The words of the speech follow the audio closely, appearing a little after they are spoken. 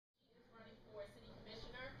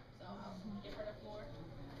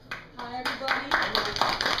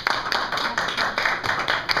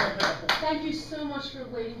so much for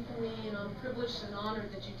waiting for me, and I'm privileged and honored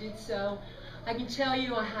that you did so. I can tell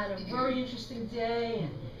you I had a very interesting day,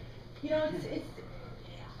 and you know, it's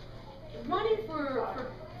running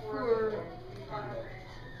for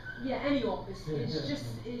yeah, any office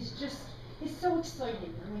it's so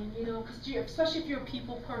exciting. I mean, you know, because especially if you're a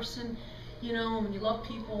people person, you know, and you love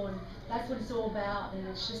people, and that's what it's all about. And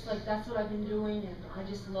it's just like that's what I've been doing, and I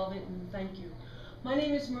just love it. And thank you. My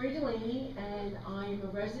name is Delaney, and I'm a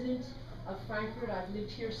resident of Frankford. I've lived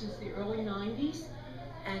here since the early 90s,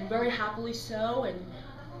 and very happily so. And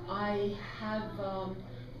I have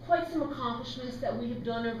quite some accomplishments that we have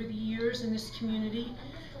done over the years in this community.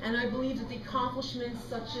 And I believe that the accomplishments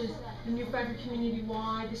such as the New Frankford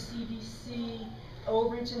Community-Wide, the CBC,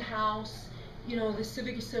 Overington House, you know, the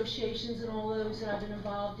civic associations and all those that I've been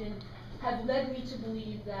involved in have led me to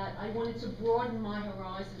believe that I wanted to broaden my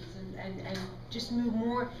horizons and just move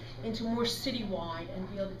more into more citywide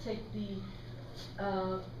and be able to take the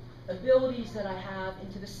abilities that I have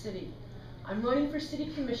into the city. I'm running for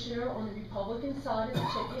city commissioner on the Republican side of the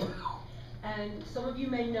ticket, and some of you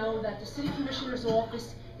may know that the city commissioner's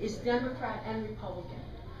office is Democrat and Republican.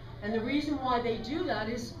 And the reason why they do that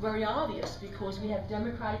is very obvious, because we have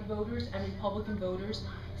Democratic voters and Republican voters.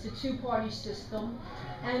 It's a two-party system,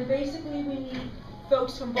 and basically we need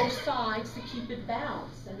folks from both sides to keep it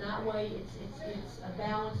balanced, and that way it's a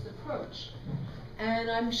balanced approach. And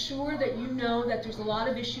I'm sure that you know that there's a lot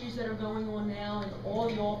of issues that are going on now in all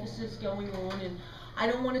the offices going on, and I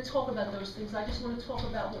don't want to talk about those things. I just want to talk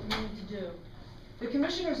about what we need to do. The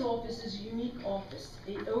Commissioner's office is a unique office.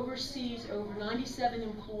 It oversees over 97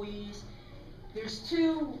 employees. There's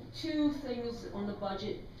two things on the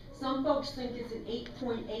budget. Some folks think it's an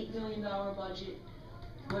 $8.8 million budget.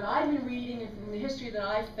 What I've been reading, and from the history that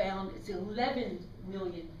I've found, it's an $11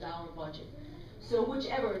 million budget. So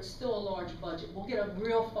whichever, it's still a large budget. We'll get a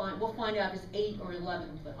we'll find out if it's 8 or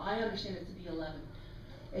 11, but I understand it to be 11.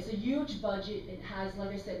 It's a huge budget. It has,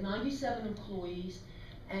 like I said, 97 employees,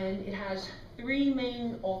 and it has 3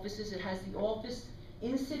 main offices. It has the office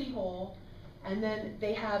in City Hall, and then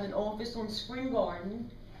they have an office on Spring Garden,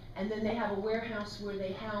 and then they have a warehouse where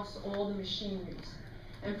they house all the machineries.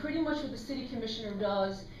 And pretty much what the city commissioner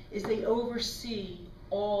does is they oversee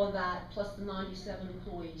all of that, plus the 97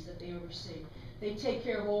 employees that they oversee. They take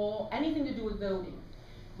care of anything to do with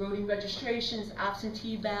voting registrations,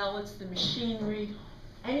 absentee ballots, the machinery,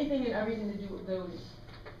 anything and everything to do with voting.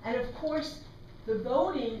 And of course, the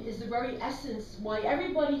voting is the very essence why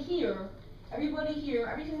everybody here,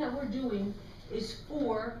 everything that we're doing is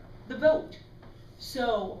for the vote.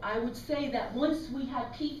 So I would say that once we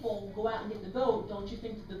have people go out and get the vote, don't you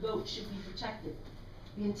think that the vote should be protected?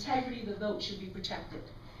 The integrity of the vote should be protected.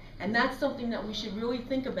 And that's something that we should really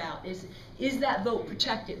think about, is that vote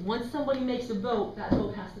protected? Once somebody makes a vote, that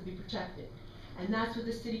vote has to be protected. And that's what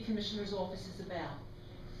the city commissioner's office is about.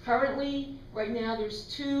 Currently, right now, there's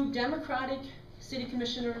 2 Democratic city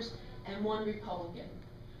commissioners and 1 Republican.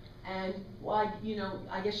 And why, you know,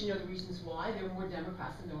 I guess you know the reasons why. There are more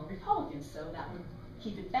Democrats than there are Republicans, so that would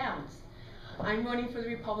keep it balanced. I'm running for the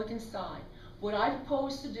Republican side. What I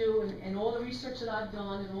propose to do, and all the research that I've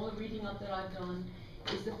done and all the reading up that I've done,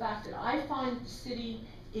 is the fact that I find the city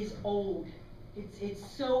is old. It's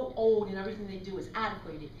so old, and everything they do is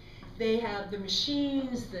antiquated. They have the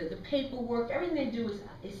machines, the paperwork, everything they do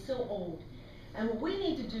is so old. And what we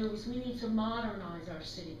need to do is we need to modernize our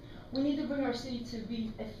city. We need to bring our city to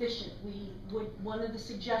be efficient. One of the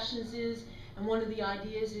suggestions is, and one of the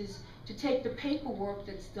ideas is, to take the paperwork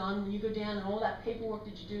that's done when you go down and all that paperwork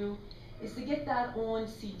that you do, is to get that on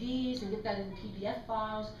CDs and get that in PDF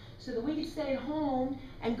files so that we can stay at home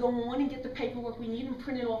and go on and get the paperwork we need and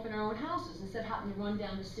print it off in our own houses instead of having to run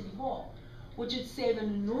down to City Hall, which would save an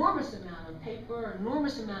enormous amount of paper, an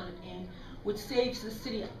enormous amount of ink, which saves the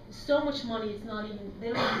city so much money, they don't even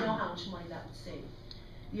know how much money that would save.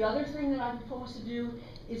 The other thing that I propose to do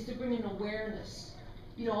is to bring in awareness.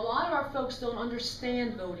 You know, a lot of our folks don't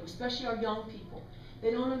understand voting, especially our young people.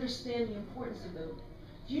 They don't understand the importance of voting.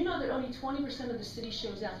 Do you know that only 20% of the city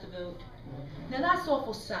shows out to vote? Now that's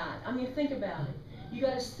awful sad. I mean, think about it. You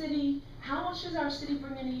got a city, how much does our city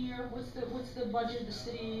bring in a year? What's the budget of the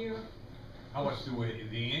city a year? How much do we,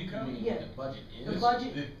 the income? Yeah. The budget is?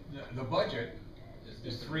 The budget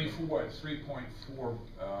is $3.4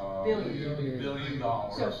 billion.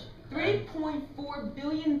 So $3.4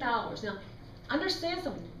 billion. Now, understand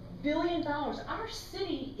something. $1 billion. Our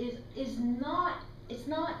city is not, it's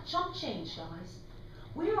not chump change, guys.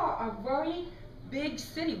 We are a very big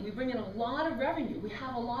city. We bring in a lot of revenue. We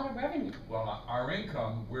have a lot of revenue. Well, our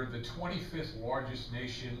income, we're the 25th largest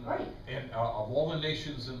nation. Right. And of all the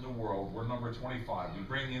nations in the world, we're number 25. We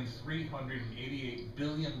bring in $388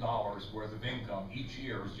 billion worth of income each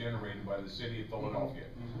year is generated by the city of Philadelphia.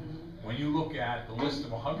 Mm-hmm. When you look at the list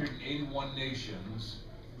of 181 nations,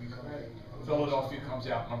 Philadelphia comes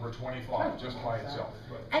out number 25 just by itself.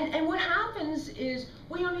 And what happens is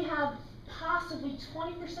we only have possibly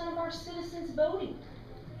 20% of our citizens voting.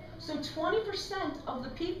 So 20% of the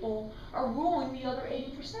people are ruling the other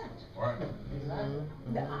 80%. Right.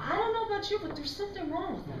 I don't know about you, but there's something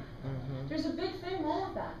wrong with that. There's a big thing wrong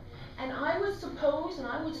with that. And I would suppose, and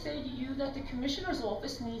I would say to you, that the Commissioner's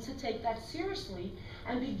Office needs to take that seriously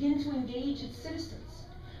and begin to engage its citizens.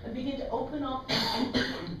 And begin to open up and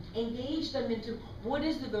engage them into what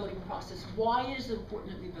is the voting process, why is it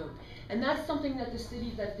important that we vote, and that's something that the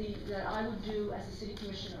city, that I would do as a city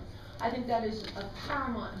commissioner. I think that is of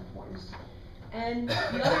paramount importance. And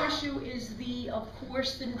the other issue is of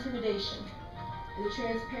course, the intimidation, the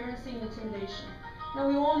transparency and intimidation. Now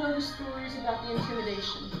we all know the stories about the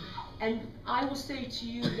intimidation, and I will say to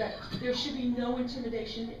you that there should be no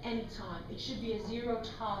intimidation at any time. It should be a zero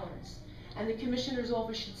tolerance. And the Commissioner's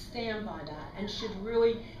Office should stand by that and should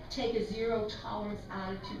really take a zero tolerance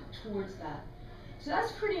attitude towards that. So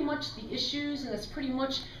that's pretty much the issues, and that's pretty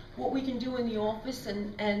much what we can do in the office.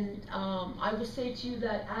 And I will say to you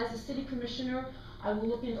that as a city commissioner, I will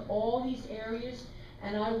look into all these areas,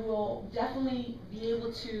 and I will definitely be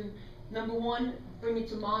able to, number one, bring it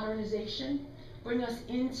to modernization, bring us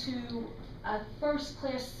into a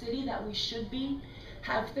first-class city that we should be,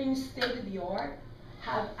 have things state-of-the-art,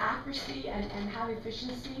 have accuracy and have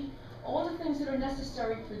efficiency, all the things that are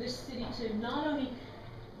necessary for this city to not only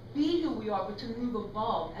be who we are, but to move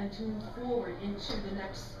above and to move forward into the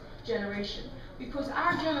next generation. Because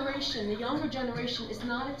our generation, the younger generation, is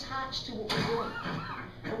not attached to what we're doing.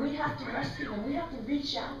 And we have to rescue them, we have to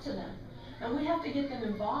reach out to them, and we have to get them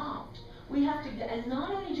involved. We have to get, and not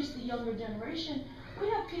only just the younger generation, we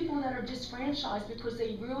have people that are disfranchised because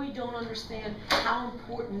they really don't understand how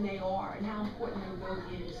important they are and how important their vote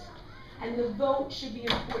is. And the vote should be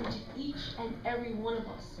important to each and every one of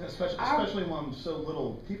us. Yeah, especially when so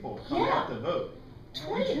little people come out to vote.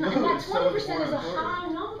 20, and that 20% is a high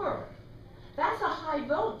number. That's a high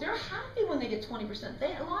vote. They're happy when they get 20%.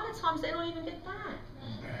 A lot of times they don't even get that.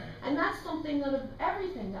 And that's something that of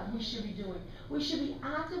everything that we should be doing. We should be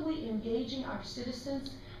actively engaging our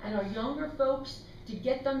citizens and our younger folks to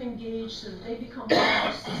get them engaged so that they become part of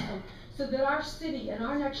our system, so that our city and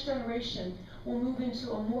our next generation will move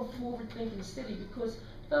into a more forward-thinking city. Because,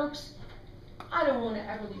 folks, I don't want to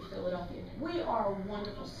ever leave Philadelphia. We are a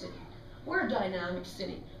wonderful city. We're a dynamic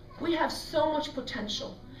city. We have so much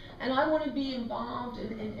potential. And I want to be involved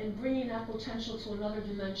in bringing that potential to another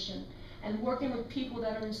dimension and working with people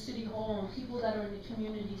that are in City Hall and people that are in the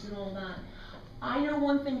communities and all that. I know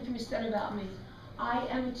one thing can be said about me. I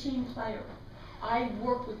am a team player. I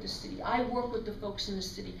work with the city. I work with the folks in the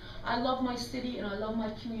city. I love my city and I love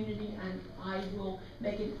my community, and I will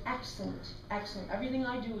make it excellent. Everything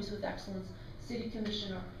I do is with excellence. City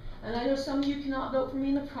Commissioner. And I know some of you cannot vote for me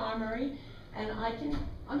in the primary, and I can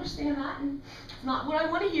understand that, and it's not what I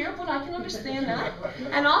want to hear, but I can understand that.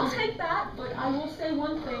 And I'll take that, but I will say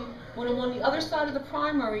one thing. When I'm on the other side of the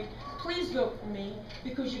primary, please vote for me,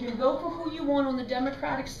 because you can vote for who you want on the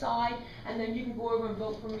Democratic side, and then you can go over and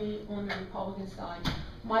vote for me on the Republican side.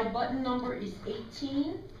 My button number is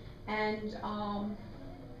 18, and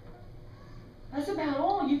that's about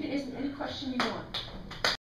all. You can ask any question you want.